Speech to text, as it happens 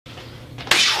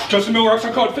Justin Miller, Arts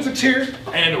College Physics here,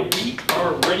 and we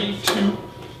are ready to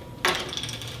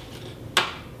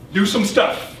do some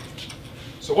stuff.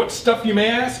 So what stuff, you may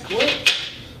ask? Well,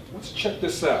 let's check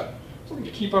this out. We're going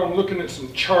to keep on looking at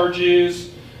some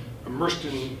charges immersed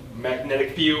in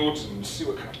magnetic fields and see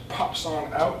what kind of pops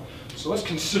on out. So let's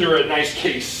consider a nice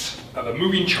case of a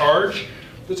moving charge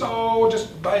that's all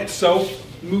just by itself,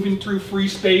 moving through free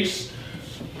space,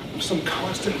 some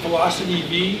constant velocity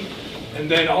v, and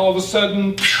then all of a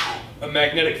sudden, a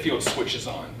magnetic field switches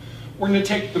on. We're going to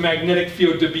take the magnetic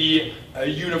field to be a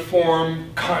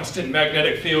uniform, constant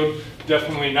magnetic field,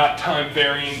 definitely not time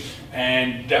varying,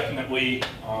 and definitely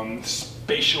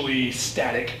spatially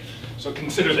static. So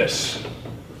consider this.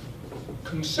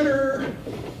 Consider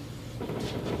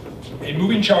a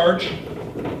moving charge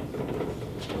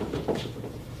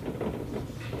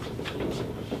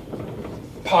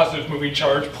positive moving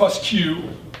charge plus Q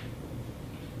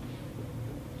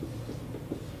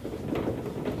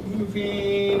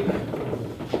moving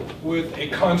with a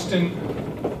constant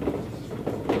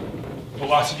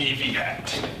velocity v hat.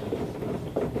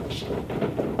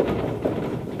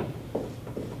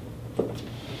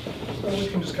 So we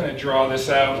can just kind of draw this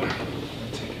out.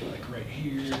 Take it like right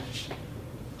here.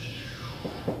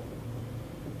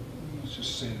 Let's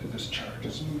just say that this charge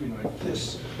is moving like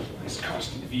this. Nice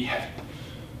constant v hat.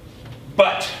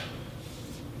 But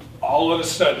all of a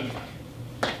sudden,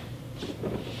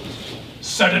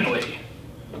 suddenly,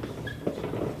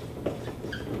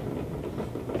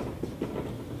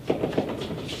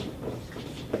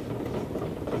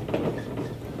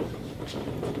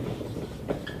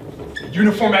 a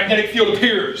uniform magnetic field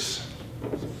appears.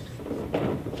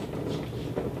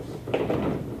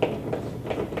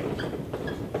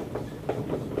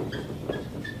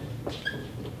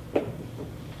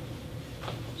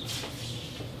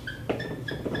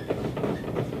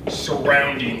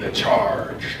 Surrounding the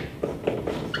charge.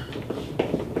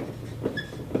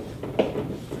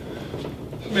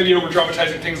 Maybe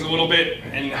over-dramatizing things a little bit,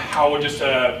 and how would just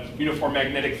a uniform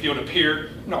magnetic field appear?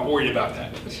 I'm not worried about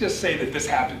that. Let's just say that this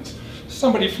happens.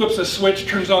 Somebody flips a switch,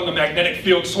 turns on the magnetic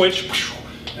field switch,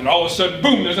 and all of a sudden,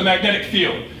 boom, there's a magnetic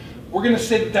field. We're going to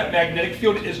say that that magnetic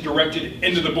field is directed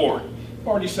into the board. I've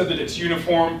already said that it's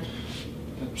uniform,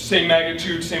 same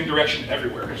magnitude, same direction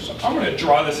everywhere. So I'm going to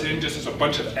draw this in just as a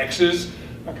bunch of X's.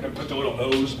 I'm not going to put the little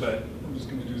O's, but I'm just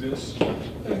going to do this.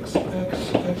 X,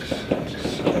 X, X,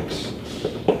 X, X.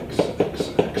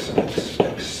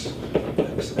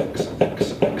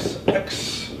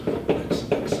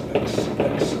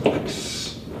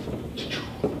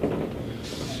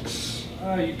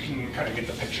 You can kind of get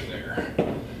the picture there.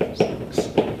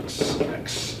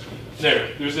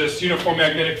 There's this uniform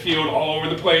magnetic field all over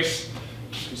the place.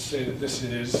 Let's say that this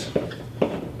is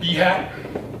B hat.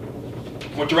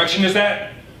 What direction is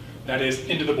that? That is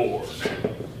into the board.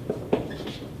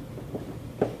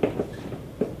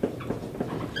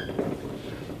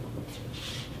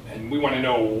 And we want to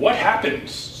know what happens.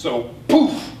 So,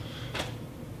 poof!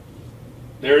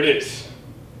 There it is.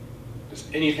 Does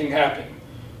anything happen?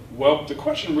 Well, the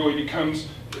question really becomes,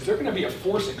 is there going to be a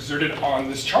force exerted on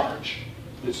this charge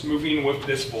that's moving with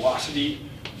this velocity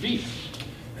v?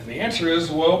 And the answer is,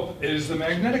 well, is the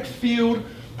magnetic field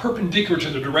perpendicular to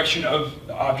the direction of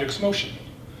the object's motion?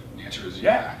 The answer is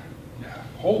yeah,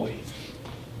 wholly.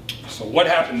 So what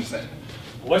happens then?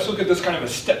 Well, let's look at this kind of a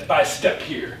step-by-step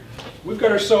here. We've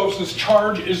got ourselves, this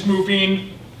charge is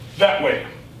moving that way.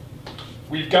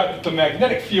 We've got the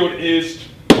magnetic field is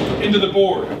into the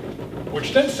board,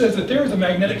 which then says that there is a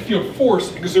magnetic field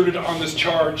force exerted on this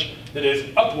charge that is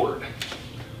upward.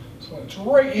 So it's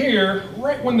right here,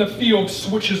 right when the field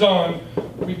switches on,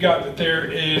 we've got that there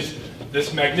is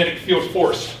this magnetic field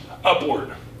force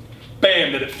upward.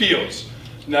 Bam, that it feels.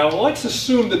 Now let's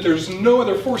assume that there's no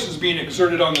other forces being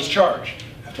exerted on this charge.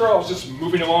 After all, it's just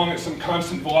moving along at some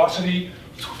constant velocity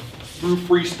through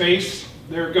free space.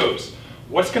 There it goes.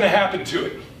 What's going to happen to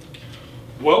it?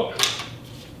 Well,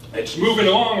 it's moving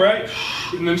along, right?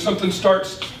 And then something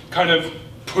starts kind of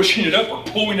pushing it up or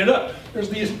pulling it up. There's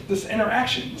this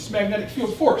interaction, this magnetic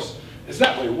field force is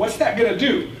that way. What's that going to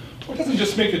do? Well, it doesn't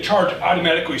just make the charge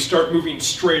automatically start moving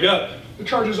straight up. The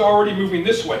charge is already moving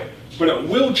this way, but it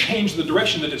will change the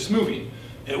direction that it's moving.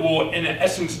 It will, in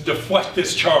essence, deflect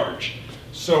this charge.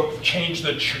 So change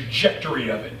the trajectory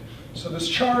of it. So this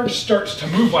charge starts to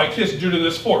move like this due to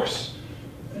this force.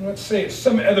 And let's say at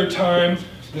some other time,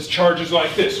 this charge is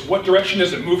like this. What direction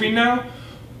is it moving now?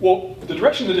 Well, the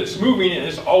direction that it's moving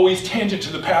is always tangent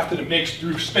to the path that it makes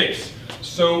through space.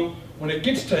 So when it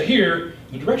gets to here,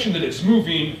 the direction that it's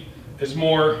moving is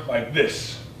more like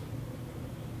this.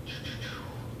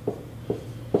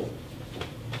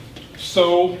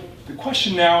 so the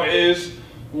question now is,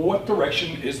 what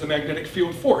direction is the magnetic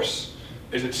field force?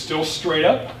 Is it still straight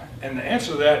up? And the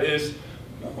answer to that is,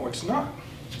 no, it's not.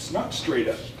 It's not straight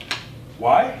up.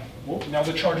 Why? Well, now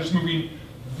the charge is moving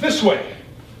this way.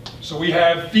 So we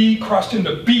have V crossed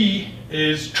into B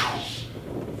is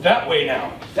that way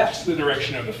now. That's the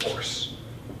direction of the force.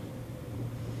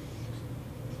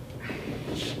 Make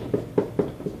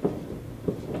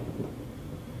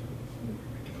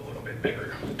it a little bit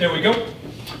bigger. There we go.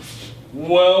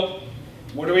 Well,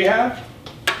 what do we have?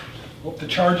 Well, the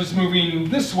charge is moving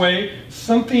this way.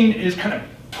 Something is kind of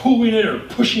pulling it or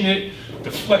pushing it,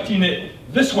 deflecting it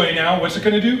this way now. What's it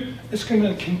going to do? It's going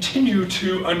to continue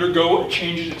to undergo a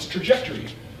change in its trajectory.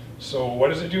 So what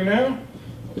does it do now?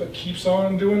 Well, it keeps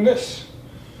on doing this.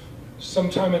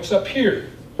 Sometime it's up here,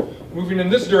 moving in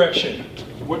this direction.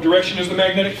 What direction is the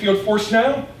magnetic field force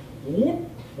now? Well,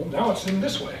 now it's in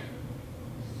this way.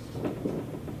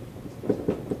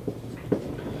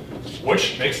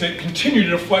 Which makes it continue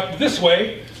to deflect this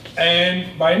way.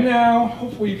 And by now,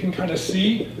 hopefully you can kind of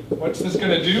see what's this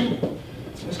going to do.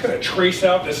 It's going to trace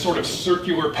out this sort of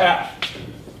circular path.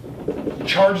 The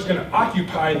charge is going to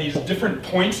occupy these different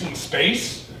points in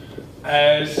space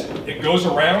as it goes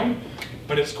around,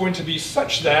 but it's going to be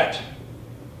such that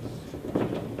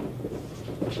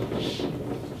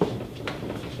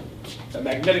the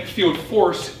magnetic field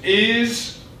force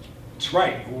is, that's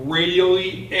right,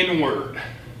 radially inward.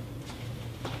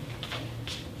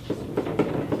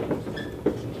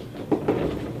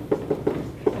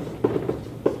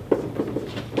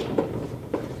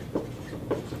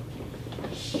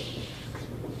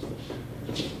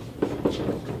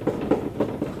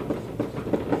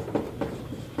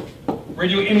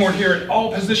 Radially inward here at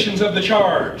all positions of the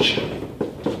charge.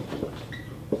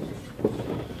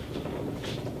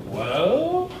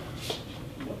 Well,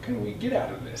 what can we get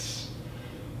out of this?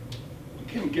 We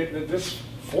can get that this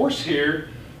force here,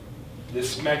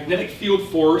 this magnetic field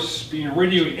force being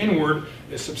radially inward,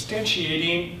 is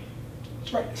substantiating,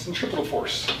 that's right, centripetal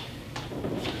force.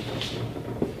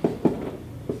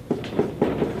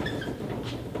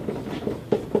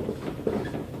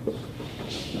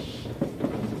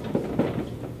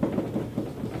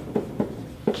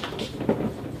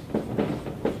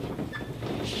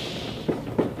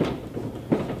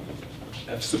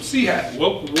 F sub c hat.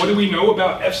 Well, what do we know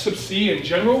about F sub c in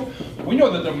general? We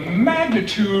know that the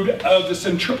magnitude of the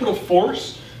centripetal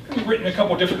force can be written a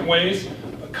couple different ways,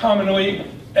 but commonly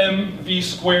mv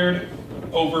squared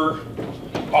over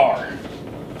r,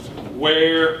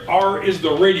 where r is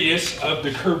the radius of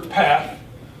the curved path.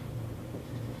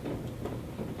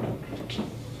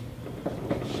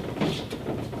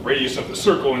 Radius of the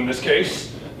circle in this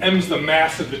case. M's the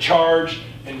mass of the charge,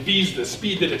 and v's the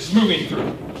speed that it's moving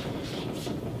through.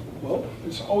 Well,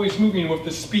 it's always moving with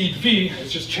the speed v,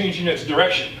 it's just changing its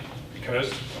direction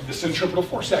because of the centripetal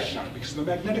force acting on it, because of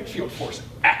the magnetic field force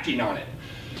acting on it.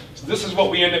 So this is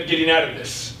what we end up getting out of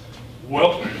this.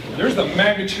 Well, there's the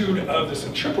magnitude of the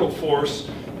centripetal force,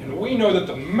 and we know that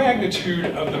the magnitude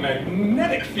of the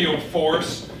magnetic field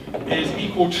force is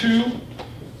equal to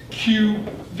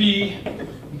QVB,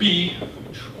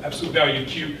 absolute value of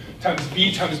Q, times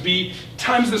V times B,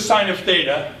 times the sine of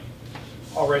theta.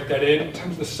 I'll write that in,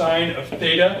 times the sine of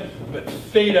theta, but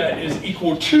theta is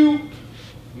equal to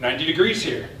 90 degrees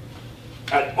here.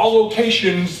 At all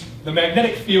locations, the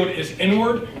magnetic field is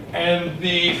inward, and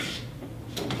the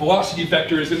velocity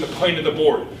vector is in the plane of the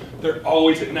board. They're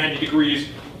always at 90 degrees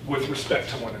with respect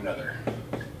to one another.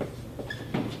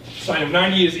 Sine of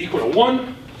 90 is equal to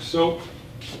 1, so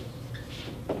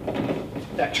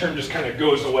that term just kind of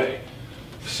goes away.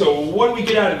 So what do we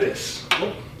get out of this?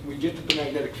 Well, we get that the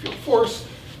magnetic field force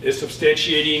is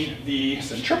substantiating the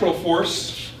centripetal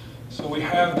force. So we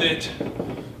have that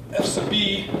F sub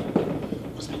B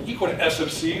must be equal to F sub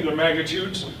C, their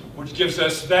magnitudes, which gives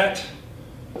us that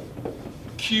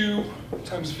Q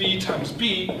times V times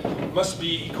B must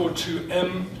be equal to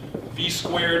mv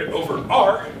squared over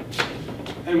r.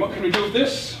 And what can we do with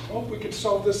this? Well, we could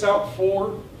solve this out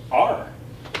for r.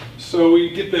 So we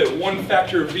get that one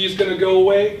factor of v is going to go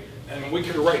away, and we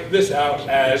could write this out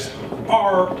as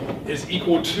r is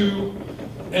equal to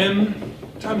m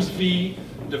times v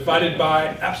divided by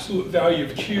absolute value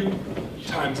of q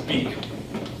times b.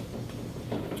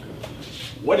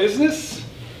 What is this?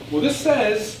 Well, this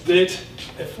says that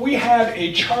if we have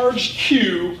a charge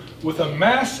q with a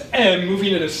mass m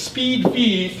moving at a speed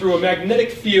v through a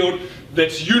magnetic field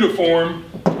that's uniform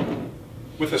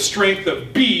with a strength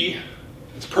of b,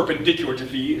 it's perpendicular to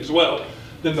v as well,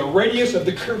 then the radius of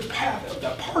the curved path of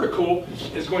that particle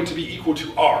is going to be equal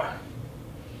to r.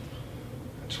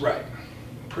 That's right.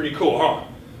 Pretty cool, huh?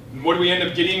 And what do we end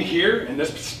up getting here in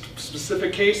this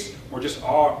specific case, where just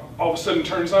all of a sudden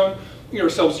turns on? We get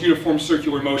ourselves uniform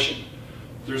circular motion.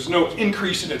 There's no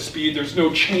increase in its speed, there's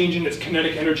no change in its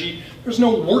kinetic energy, there's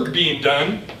no work being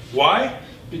done. Why?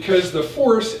 Because the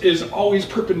force is always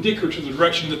perpendicular to the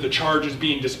direction that the charge is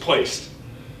being displaced.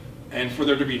 And for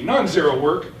there to be non-zero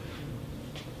work,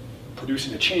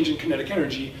 producing a change in kinetic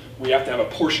energy, we have to have a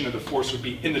portion of the force would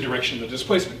be in the direction of the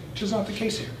displacement, which is not the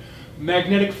case here.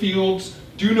 Magnetic fields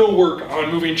do no work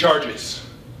on moving charges,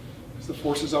 because the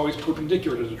force is always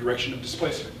perpendicular to the direction of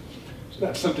displacement. So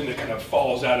that's something that kind of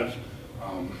falls out of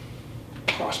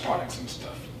cross products and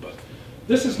stuff. But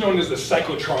this is known as the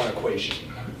cyclotron equation.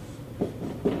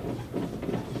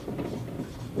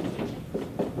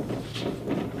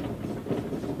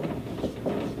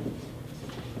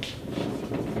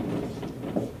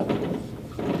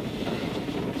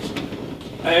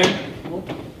 And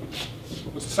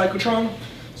what's the cyclotron?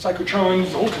 Cyclotron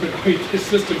is ultimately this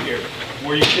system here,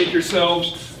 where you take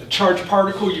yourselves a charged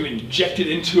particle, you inject it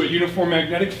into a uniform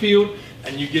magnetic field,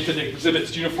 and you get that it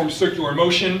exhibits uniform circular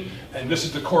motion, and this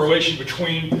is the correlation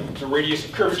between the radius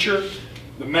of curvature,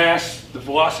 the mass, the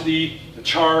velocity, the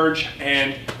charge,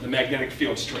 and the magnetic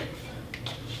field strength.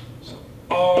 So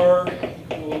R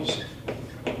equals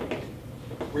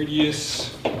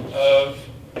radius of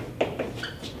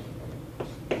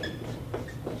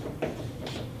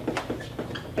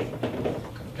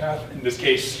path, in this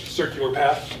case, circular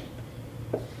path,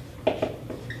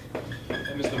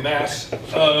 m is the mass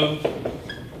of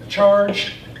the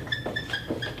charge,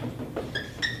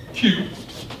 Q,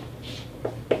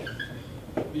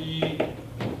 V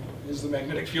is the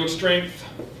magnetic field strength,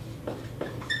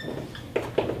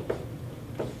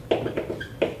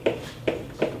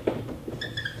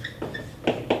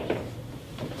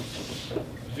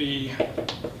 V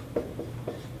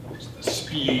is the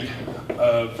speed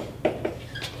of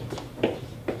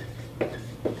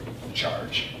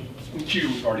charge. And Q,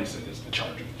 we've already said, is the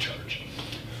charge of the charge.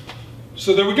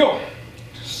 So there we go.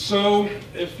 So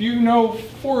if you know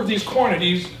 4 of these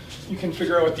quantities, you can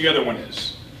figure out what the other one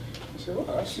is. You say, well,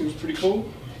 that seems pretty cool.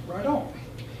 Right on.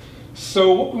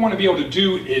 So what we want to be able to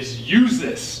do is use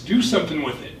this, do something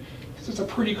with it. Because it's a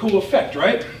pretty cool effect,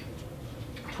 right?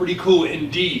 Pretty cool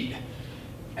indeed.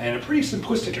 And a pretty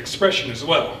simplistic expression as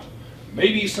well.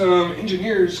 Maybe some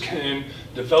engineers can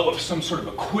develop some sort of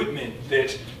equipment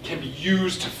that can be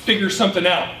used to figure something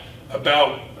out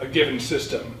about a given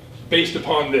system based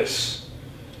upon this.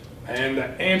 And the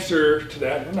answer to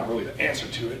that, or not really the answer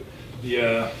to it,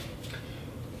 the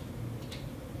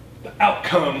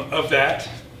outcome of that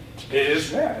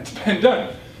is, yeah, it's been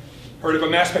done. Heard of a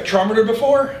mass spectrometer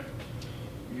before?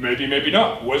 Maybe, maybe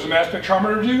not. What does a mass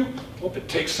spectrometer do? Well, it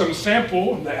takes some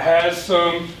sample that has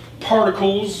some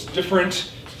particles,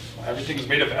 different, everything's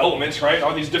made of elements, right?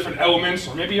 All these different elements,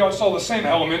 or maybe it's all the same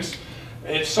elements.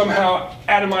 It somehow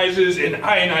atomizes and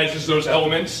ionizes those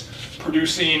elements,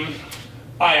 producing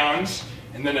ions,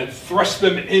 and then it thrusts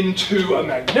them into a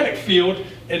magnetic field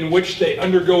in which they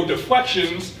undergo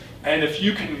deflections. And if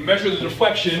you can measure the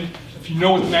deflection, if you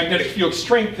know what the magnetic field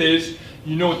strength is,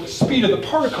 you know what the speed of the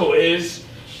particle is,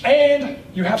 and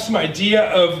you have some idea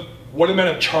of what amount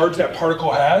of charge that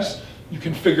particle has, you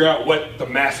can figure out what the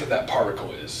mass of that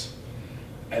particle is.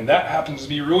 And that happens to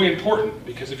be really important,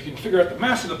 because if you can figure out the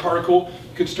mass of the particle,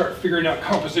 you can start figuring out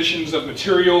compositions of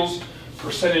materials,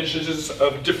 percentages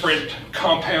of different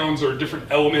compounds or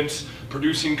different elements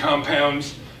producing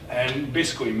compounds, and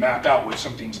basically map out what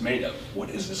something's made of. What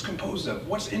is this composed of?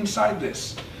 What's inside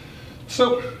this?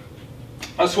 So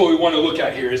that's what we want to look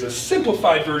at here, is a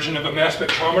simplified version of a mass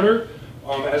spectrometer,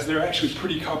 as they're actually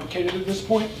pretty complicated at this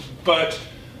point, but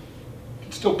you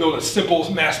can still build a simple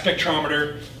mass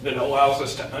spectrometer that allows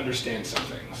us to understand some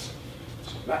things.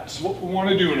 So that's what we want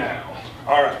to do now.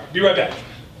 All right, be right back.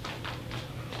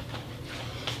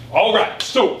 All right,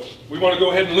 so we want to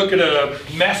go ahead and look at a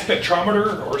mass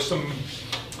spectrometer, or some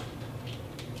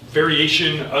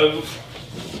variation of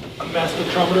a mass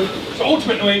spectrometer. So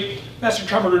ultimately, mass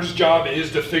spectrometer's job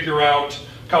is to figure out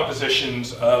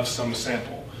compositions of some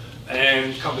sample.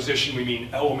 And composition, we mean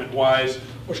element-wise,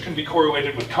 which can be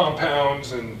correlated with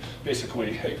compounds, and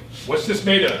basically, hey, what's this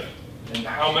made of? And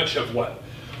how much of what?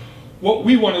 What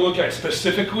we want to look at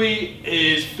specifically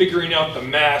is figuring out the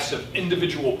mass of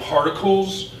individual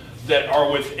particles that are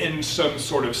within some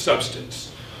sort of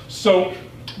substance. So,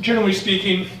 generally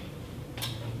speaking,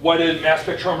 what a mass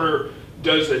spectrometer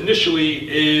does initially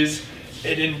is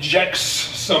it injects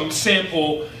some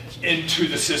sample into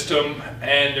the system,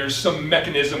 and there's some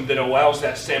mechanism that allows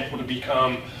that sample to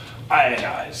become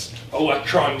ionized,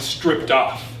 electrons stripped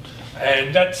off.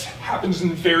 And that happens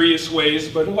in various ways,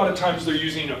 but a lot of times they're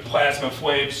using a plasma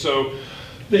flame. So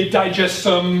they digest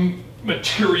some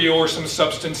material or some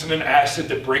substance in an acid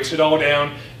that breaks it all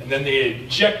down, and then they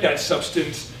inject that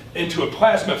substance into a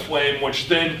plasma flame, which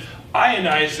then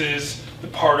ionizes the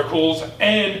particles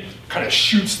and kind of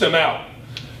shoots them out.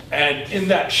 And in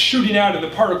that shooting out of the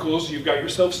particles, you've got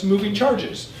yourself some moving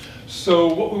charges.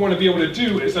 So what we want to be able to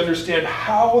do is understand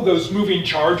how those moving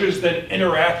charges then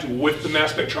interact with the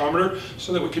mass spectrometer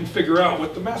so that we can figure out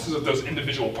what the masses of those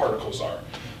individual particles are.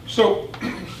 So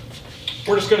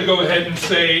we're just going to go ahead and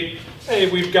say, hey,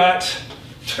 we've got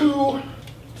two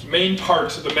main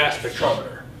parts of the mass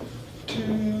spectrometer. Two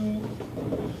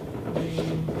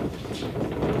main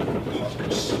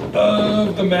parts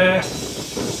of the mass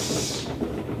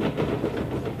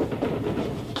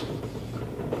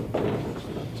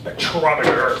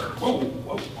spectrometer. Whoa,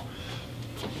 whoa.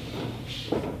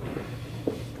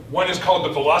 One is called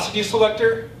the velocity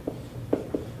selector.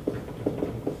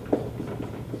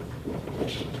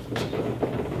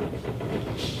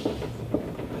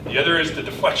 The other is the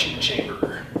deflection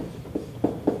chamber.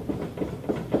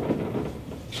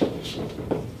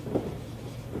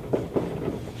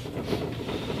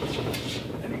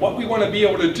 And what we want to be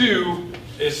able to do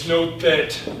is note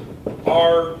that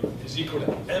R is equal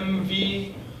to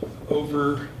mv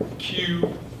over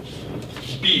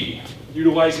qb,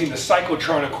 utilizing the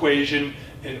cyclotron equation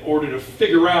in order to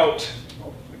figure out,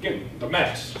 again, the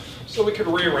mass. So we could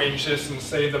rearrange this and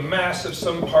say the mass of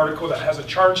some particle that has a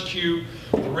charge q,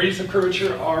 the radius of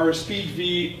curvature r, speed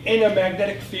v, in a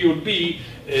magnetic field b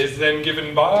is then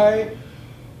given by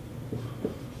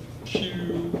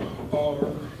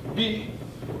qrb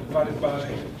divided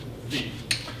by v.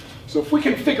 So if we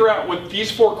can figure out what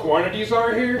these four quantities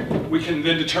are here, we can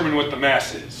then determine what the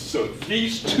mass is. So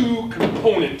these two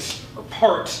components or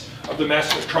parts of the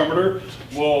mass spectrometer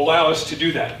will allow us to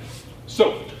do that.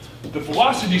 So the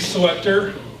velocity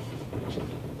selector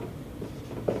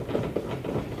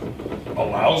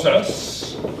allows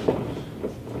us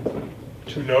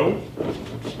to know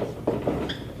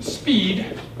the speed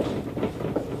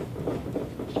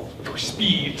or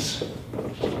speeds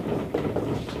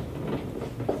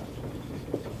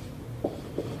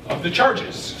of the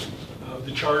charges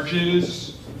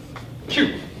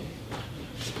Q.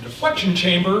 The deflection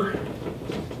chamber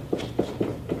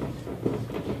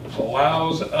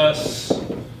allows us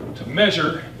to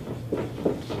measure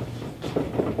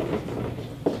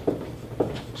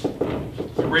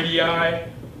the radii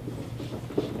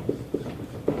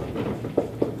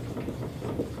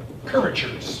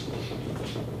curvatures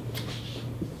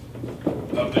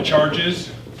of the charges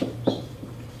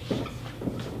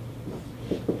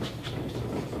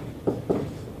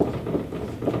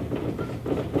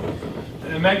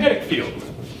in a magnetic field.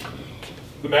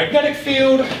 The magnetic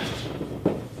field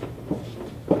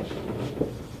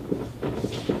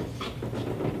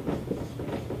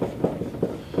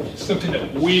is something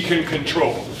that we can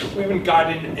control. We haven't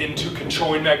gotten into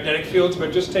controlling magnetic fields,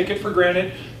 but just take it for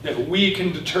granted that we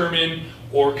can determine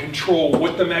or control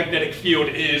what the magnetic field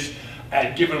is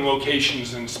at given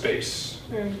locations in space.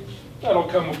 And that'll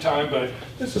come with time, but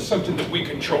this is something that we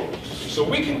control. So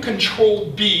we can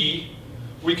control B,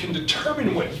 we can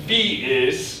determine what V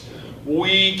is,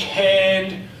 we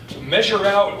can measure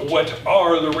out what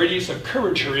R, the radius of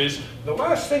curvature, is. The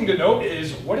last thing to note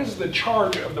is what is the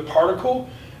charge of the particle,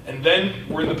 and then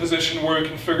we're in the position where we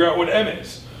can figure out what M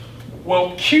is.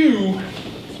 Well, Q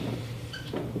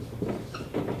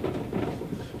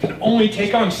can only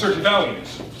take on certain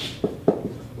values.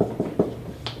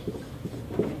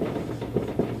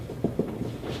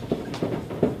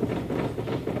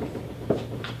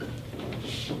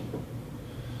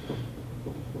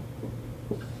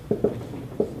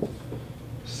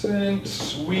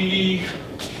 Since we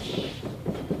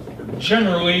are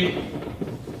generally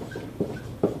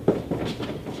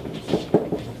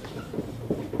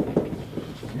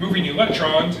moving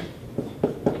electrons,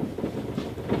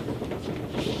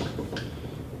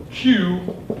 Q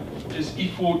is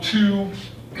equal to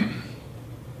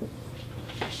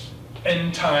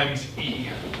N times E.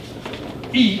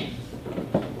 E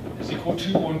is equal to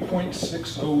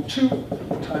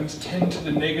 1.602 times 10 to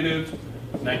the negative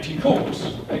 19 coulombs.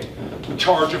 Right? The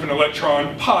charge of an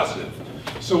electron positive.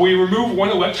 So we remove one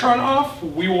electron off,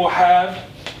 we will have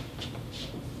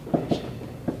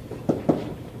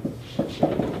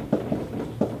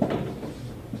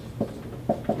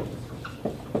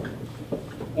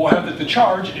that the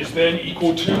charge is then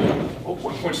equal to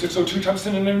 1.602 times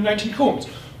 10 to the negative 19 coulombs.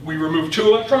 We remove 2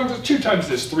 electrons, it's 2 times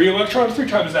this, 3 electrons, 3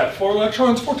 times that, 4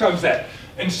 electrons, 4 times that,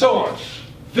 and so on.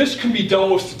 This can be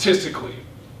dealt with statistically.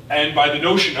 and by the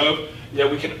notion of, yeah,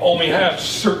 we can only have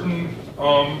certain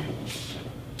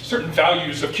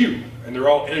values of Q, and they're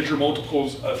all integer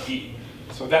multiples of E.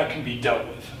 So that can be dealt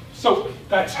with. So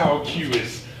that's how Q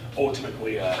is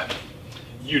ultimately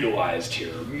utilized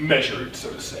here, measured,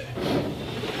 so to say.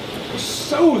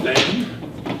 So then,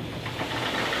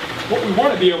 what we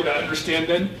want to be able to understand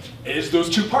then is those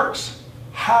two parts.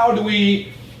 How do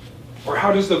we, or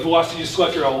how does the velocity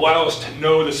selector allow us to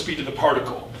know the speed of the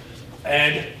particle?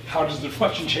 And how does the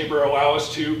deflection chamber allow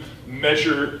us to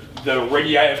measure the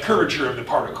radii of curvature of the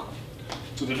particle?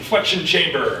 So the deflection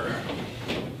chamber.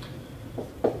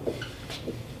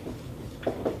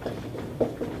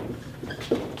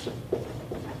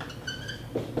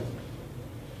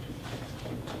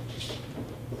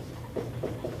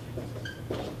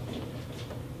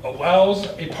 Allows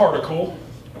a particle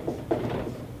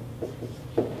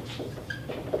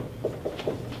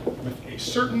with a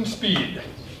certain speed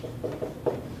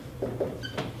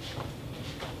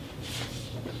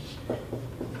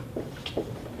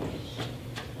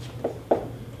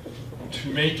to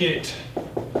make it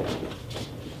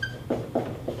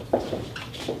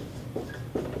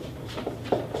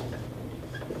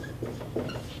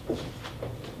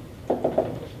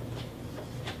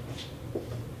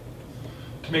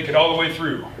all the way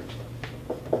through.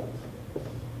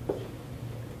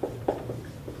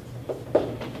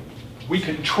 We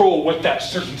control what that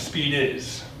certain speed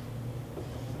is.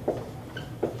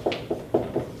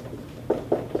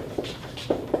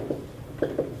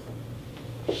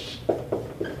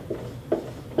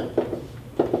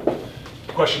 The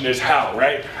question is how,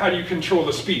 right? How do you control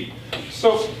the speed?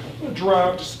 So I'm going to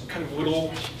draw just kind of a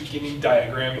little beginning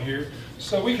diagram here.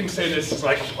 So we can say this is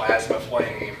like a plasma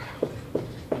flame.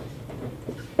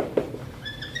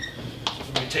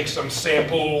 Take some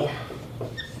sample.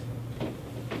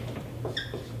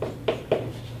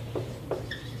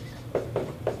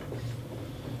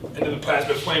 Into the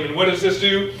plasma flame, and what does this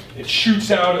do? It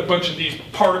shoots out a bunch of these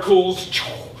particles,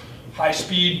 high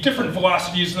speed, different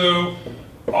velocities though,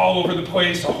 all over the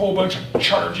place, a whole bunch of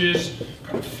charges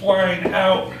kind of flying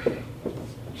out.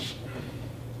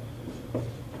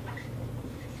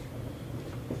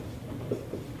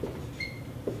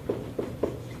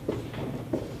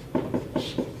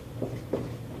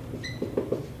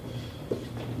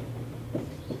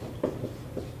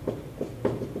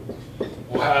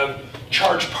 Have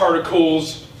charged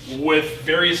particles with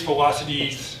various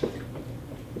velocities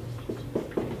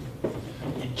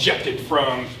ejected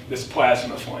from this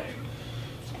plasma flame.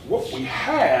 What we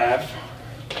have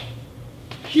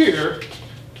here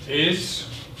is,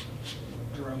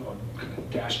 draw a little kind of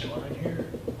dashed line here.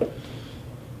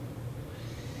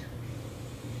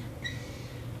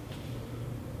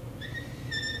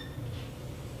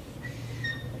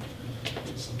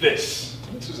 It's this.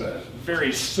 This is a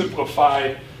very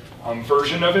simplified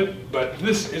version of it, but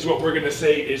this is what we're going to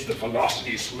say is the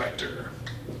velocity selector.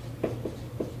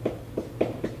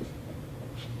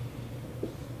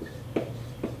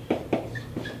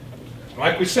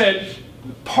 Like we said,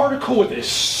 the particle with a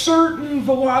certain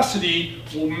velocity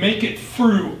will make it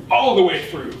through, all the way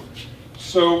through.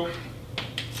 So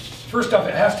first off,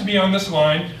 it has to be on this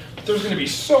line. There's going to be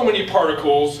so many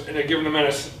particles in a given amount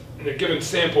of, in a given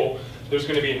sample. There's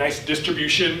going to be a nice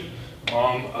distribution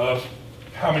of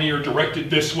how many are directed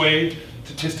this way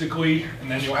statistically, and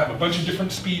then you'll have a bunch of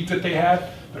different speeds that they have,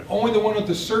 but only the one with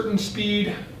a certain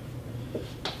speed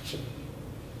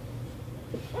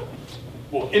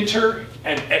will enter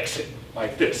and exit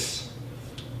like this.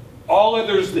 All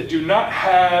others that do not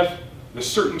have the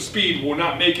certain speed will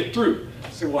not make it through.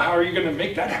 So, well, how are you going to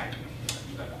make that happen?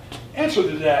 The answer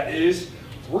to that is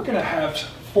we're going to have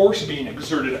force being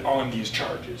exerted on these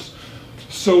charges.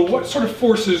 So what sort of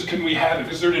forces can we have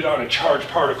exerted on a charged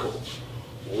particle?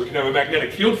 Well, we can have a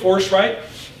magnetic field force, right?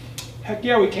 Heck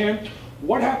yeah, we can.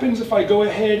 What happens if I go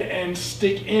ahead and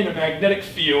stick in a magnetic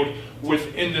field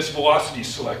within this velocity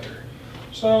selector?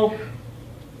 So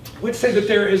let's say that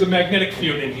there is a magnetic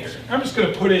field in here. I'm just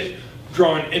going to put it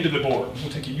drawn into the board.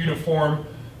 We'll take a uniform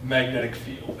magnetic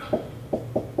field.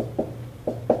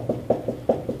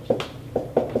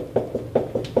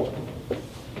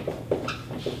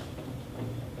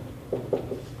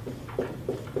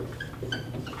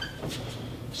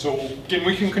 So again,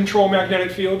 we can control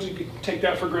magnetic fields, you can take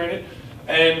that for granted,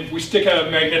 and we stick a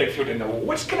magnetic field in there. Well,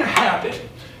 what's going to happen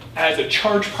as a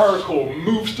charged particle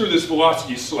moves through this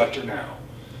velocity selector now?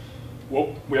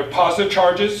 Well, we have positive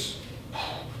charges,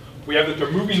 we have that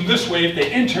they're moving this way if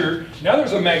they enter. Now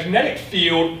there's a magnetic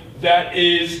field that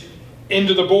is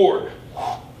into the board.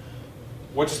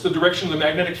 What's the direction of the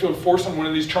magnetic field force on one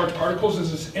of these charged particles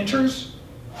as this enters?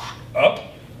 Up.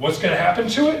 What's going to happen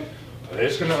to it?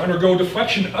 It's going to undergo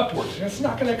deflection upwards, and it's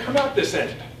not going to come out this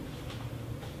end.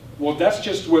 Well, that's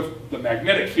just with the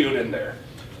magnetic field in there,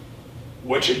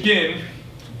 which again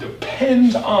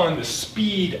depends on the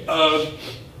speed of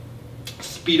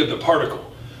the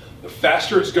particle. The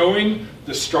faster it's going,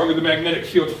 the stronger the magnetic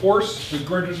field force, the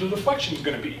greater the deflection is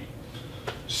going to be.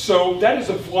 So that is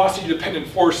a velocity-dependent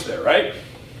force there, right?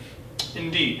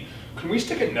 Indeed. Can we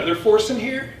stick another force in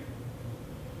here?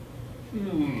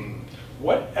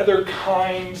 What other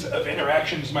kinds of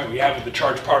interactions might we have with the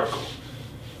charged particle?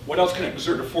 What else can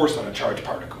exert a force on a charged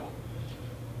particle?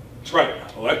 That's right,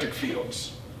 electric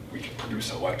fields. We can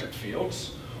produce electric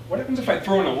fields. What happens if I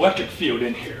throw an electric field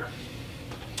in here?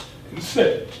 And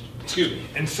say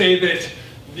that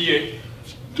the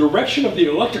direction of the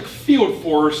electric field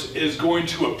force is going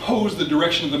to oppose the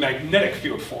direction of the magnetic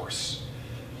field force.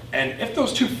 And if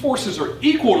those two forces are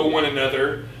equal to one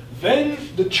another, then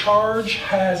the charge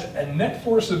has a net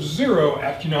force of 0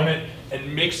 acting on it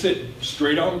and makes it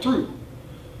straight on through.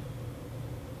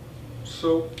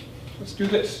 So let's do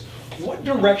this. What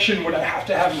direction would I have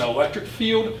to have an electric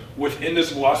field within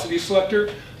this velocity selector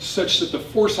such that the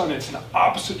force on it's in the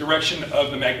opposite direction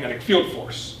of the magnetic field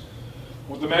force?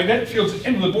 Well, the magnetic field's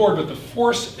into the board, but the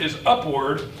force is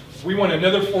upward. We want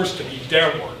another force to be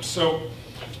downward. So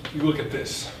you look at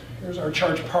this. Here's our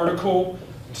charged particle.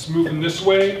 It's moving this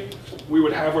way. We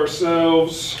would have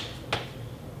ourselves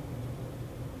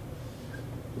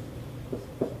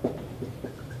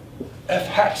F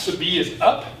hat sub B is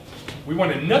up. We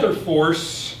want another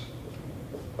force,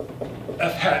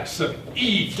 F hat sub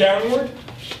E, downward.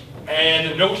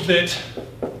 And note that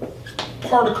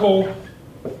particle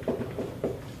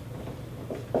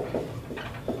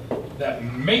that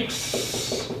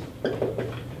makes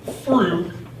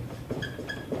through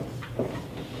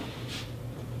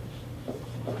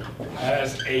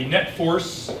has a net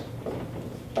force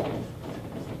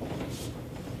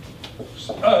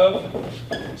of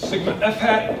sigma F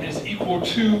hat is equal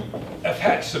to F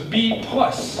hat sub B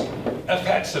plus F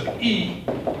hat sub E,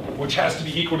 which has to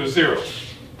be equal to 0.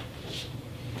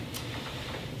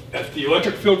 If the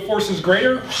electric field force is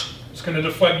greater, it's going to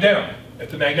deflect down.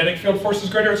 If the magnetic field force is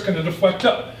greater, it's going to deflect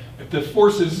up. If the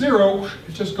force is 0,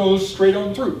 it just goes straight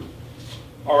on through.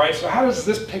 All right, so how does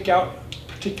this pick out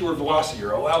particular velocity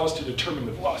or allow us to determine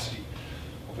the velocity?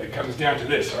 Well, it comes down to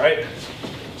this, all right?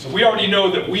 So we already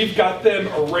know that we've got them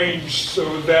arranged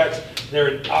so that they're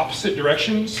in opposite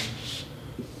directions.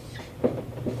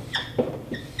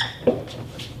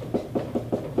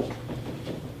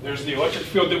 There's the electric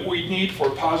field that we need for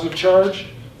a positive charge.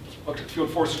 Electric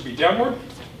field force would be downward.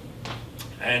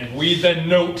 And we then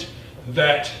note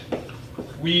that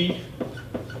we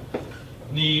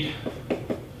need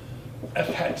F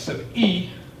hat sub E,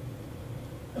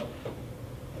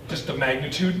 just the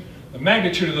magnitude. The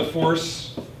magnitude of the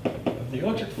force of the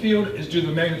electric field is due to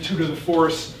the magnitude of the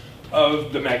force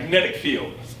of the magnetic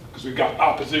field, because we've got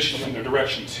opposition in their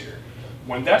directions here.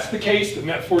 When that's the case, the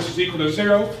net force is equal to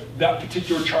 0. That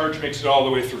particular charge makes it all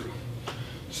the way through.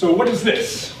 So what is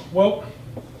this? Well,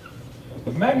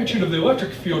 the magnitude of the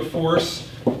electric field force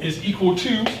is equal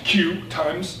to Q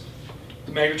times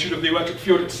the magnitude of the electric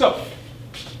field itself.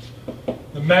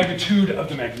 The magnitude of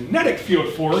the magnetic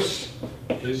field force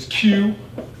is Q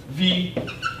V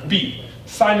B.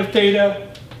 Sine of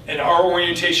theta, in our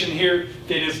orientation here,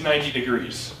 theta is 90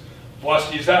 degrees.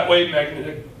 Velocity is that way,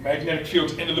 magnetic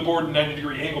field's into the board,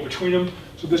 90-degree angle between them,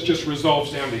 so this just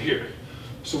resolves down to here.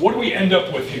 So what do we end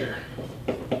up with here?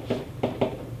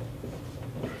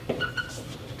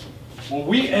 Well,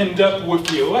 we end up with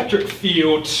the electric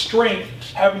field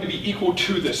strength having to be equal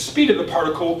to the speed of the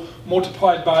particle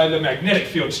multiplied by the magnetic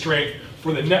field strength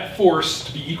for the net force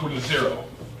to be equal to 0.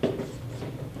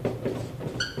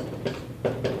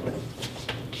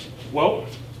 Well,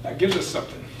 that gives us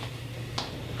something.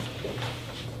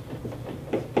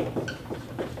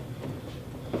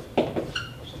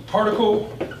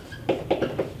 Particle,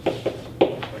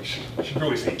 I should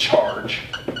really say charge,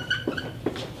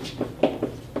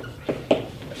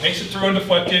 it makes it through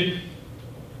undeflected.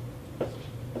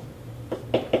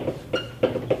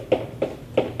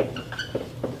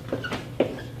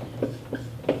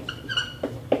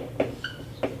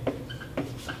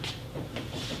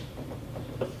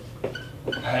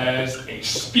 Has a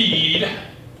speed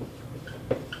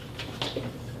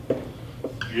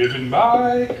given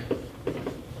by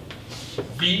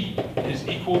V is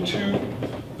equal to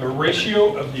the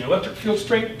ratio of the electric field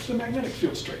strength to the magnetic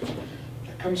field strength.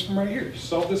 That comes from right here.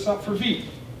 Solve this out for V.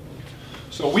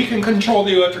 So we can control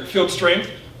the electric field strength,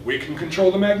 we can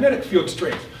control the magnetic field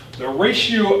strength. The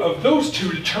ratio of those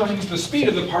two determines the speed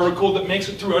of the particle that makes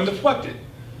it through undeflected.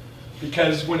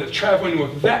 because when it's traveling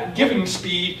with that given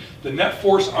speed, the net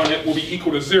force on it will be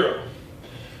equal to 0.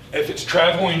 If it's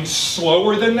traveling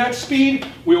slower than that speed,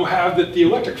 we will have that the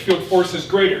electric field force is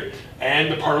greater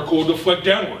and the particle will deflect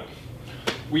downward.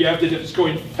 We have that if it's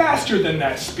going faster than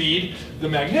that speed, the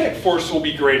magnetic force will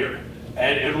be greater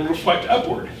and it will reflect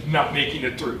upward, not making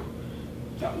it through.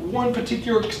 That one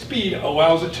particular speed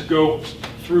allows it to go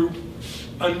through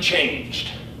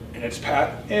unchanged in its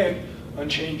path and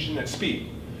unchanged in its speed.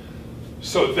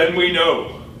 So then we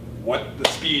know what the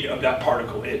speed of that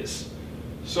particle is.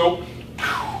 So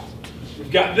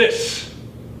we've got this.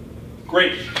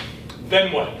 Great.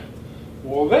 Then what?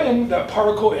 Well, then that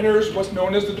particle enters what's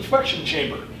known as the deflection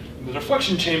chamber. And the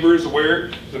deflection chamber is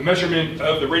where the measurement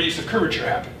of the radius of curvature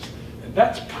happens. And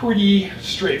that's pretty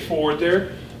straightforward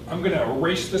there. I'm going to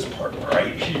erase this part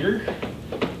right here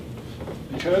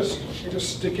because we're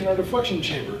just sticking our deflection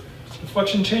chamber.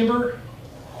 Deflection chamber.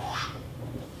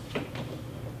 There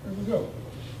we go.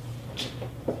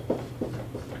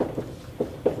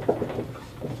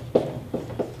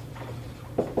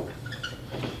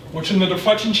 What's in the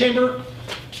deflection chamber?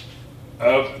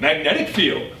 A magnetic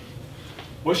field.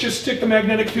 Let's just stick the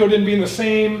magnetic field in being the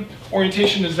same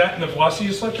orientation as that in the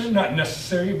velocity selector. Not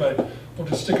necessary, but we'll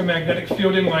just stick a magnetic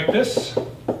field in like this.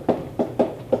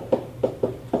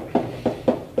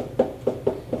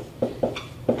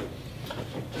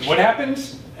 And what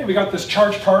happens? Hey, we got this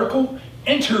charged particle,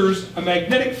 enters a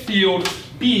magnetic field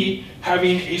B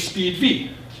having a speed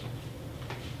V.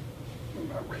 Where'd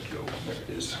my red go? There it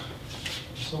is.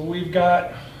 So we've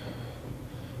got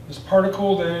this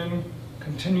particle then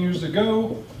continues to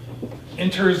go,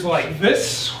 enters like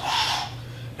this,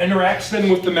 interacts then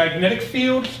with the magnetic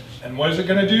field, and what is it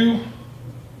going to do?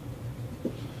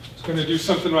 It's going to do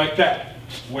something like that,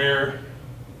 where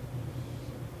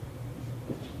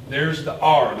there's the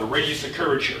R, the radius of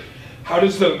curvature. How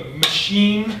does the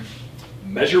machine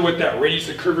measure what that radius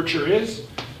of curvature is?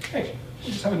 Okay,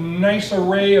 we just have a nice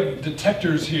array of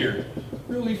detectors here,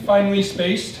 really finely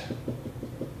spaced,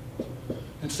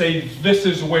 and say this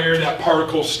is where that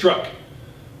particle struck.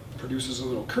 Produces a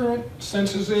little current,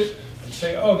 senses it, and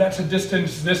say, oh, that's a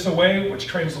distance this away, which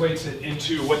translates it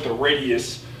into what the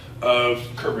radius of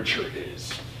curvature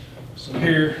is. So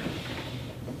here,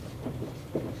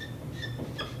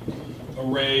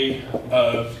 array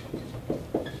of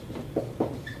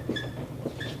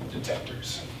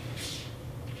detectors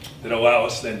that allow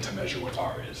us then to measure what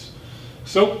R is.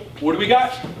 So what do we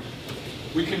got?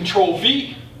 We control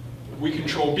V, we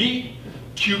control B,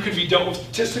 Q can be dealt with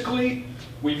statistically,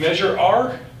 we measure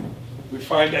R, we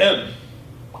find M.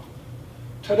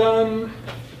 Ta-da!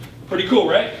 Pretty cool,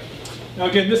 right? Now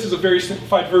again, this is a very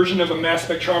simplified version of a mass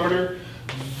spectrometer.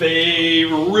 They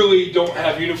really don't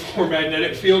have uniform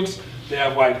magnetic fields. They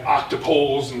have like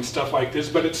octopoles and stuff like this,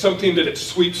 but it's something that it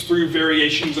sweeps through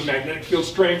variations of magnetic field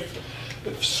strength.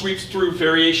 It sweeps through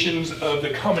variations of the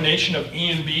combination of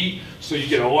E and B, so you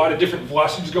get a lot of different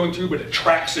velocities going through, but it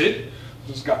tracks it.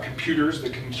 It's got computers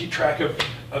that can keep track of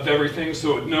everything,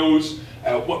 so it knows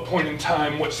at what point in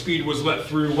time, what speed was let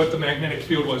through, what the magnetic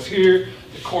field was here.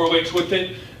 It correlates with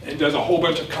it and does a whole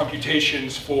bunch of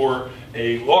computations for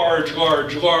a large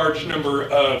number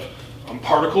of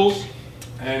particles.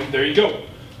 And there you go.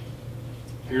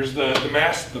 Here's the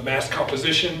mass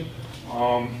composition.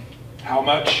 How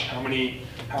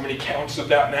many counts of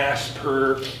that mass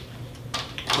per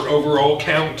overall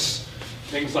counts,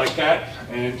 things like that.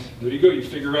 And there you go, you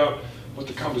figure out what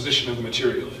the composition of the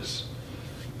material is.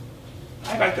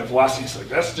 I like the velocity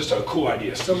selector. That's just a cool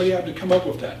idea. Somebody had to come up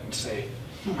with that and say,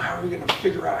 how are we going to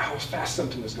figure out how fast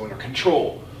something is going, or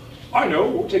control? I know,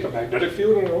 we'll take a magnetic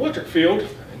field and an electric field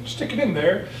and stick it in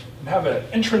there and have an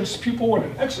entrance pupil and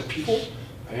an exit pupil,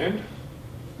 and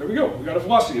there we go, we got a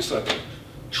velocity selector.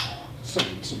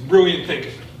 Some brilliant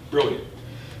thinking, brilliant.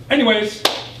 Anyways,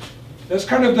 that's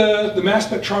kind of the mass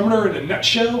spectrometer in a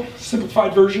nutshell,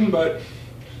 simplified version, but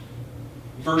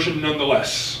version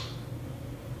nonetheless.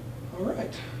 All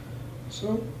right,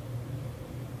 so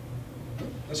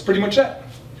that's pretty much that.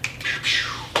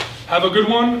 Have a good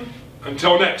one.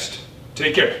 Until next,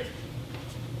 take care.